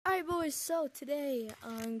Alright boys, so today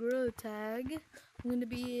on GTAG, I'm going to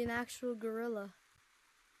be an actual gorilla.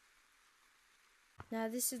 Now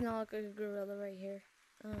this does not look like a gorilla right here.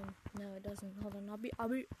 No it doesn't. Hold on, I'll be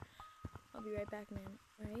right back, man.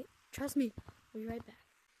 Alright? Trust me, I'll be right back.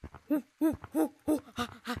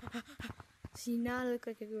 See, now I look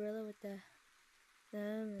like a gorilla with the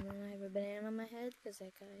and then I have a banana on my head because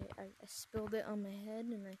like I spilled it on my head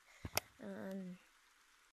and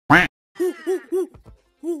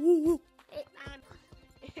Be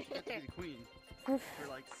the queen for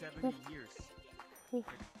like 70 years.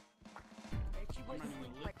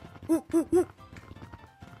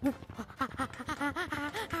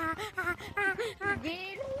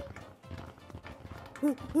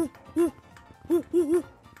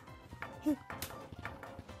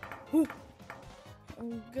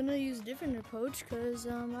 I'm gonna use a different approach because I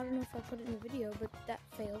don't know if I put it in the video, but that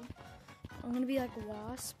failed. I'm gonna be like a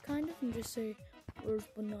wasp kind of and just say, "Where's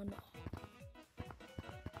banana?"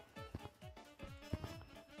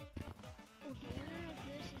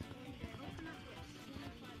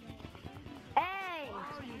 Hey!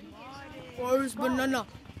 Where's banana?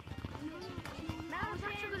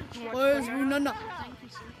 Where's banana?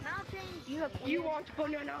 You want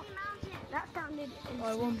banana? That sounded insane.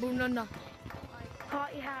 I want banana.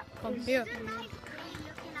 Party hat. Come here.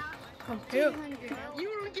 Come here. You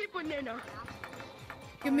don't get banana.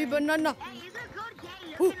 Give me banana. Hey, he's a good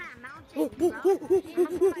gay looking at mountains, bro.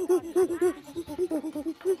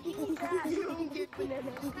 You don't get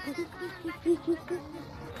banana.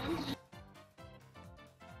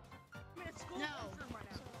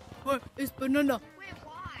 Where is banana? Wait,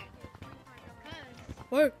 why?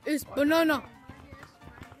 Where is banana?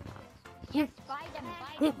 Yes, bite him.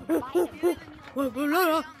 Where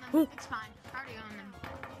banana? It's fine. Already on them.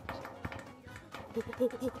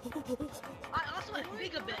 I also have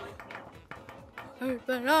big a bit. Hey,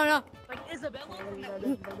 banana. Like Isabella.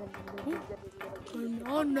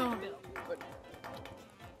 Banana.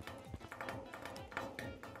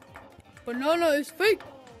 Banana is fake.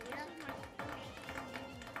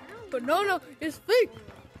 Banana is fake.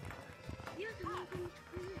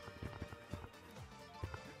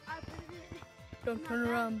 Don't turn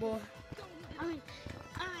around, boy.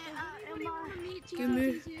 Give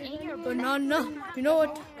me banana. You know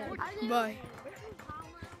what? Bye.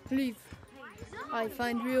 Leave. I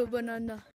find real banana.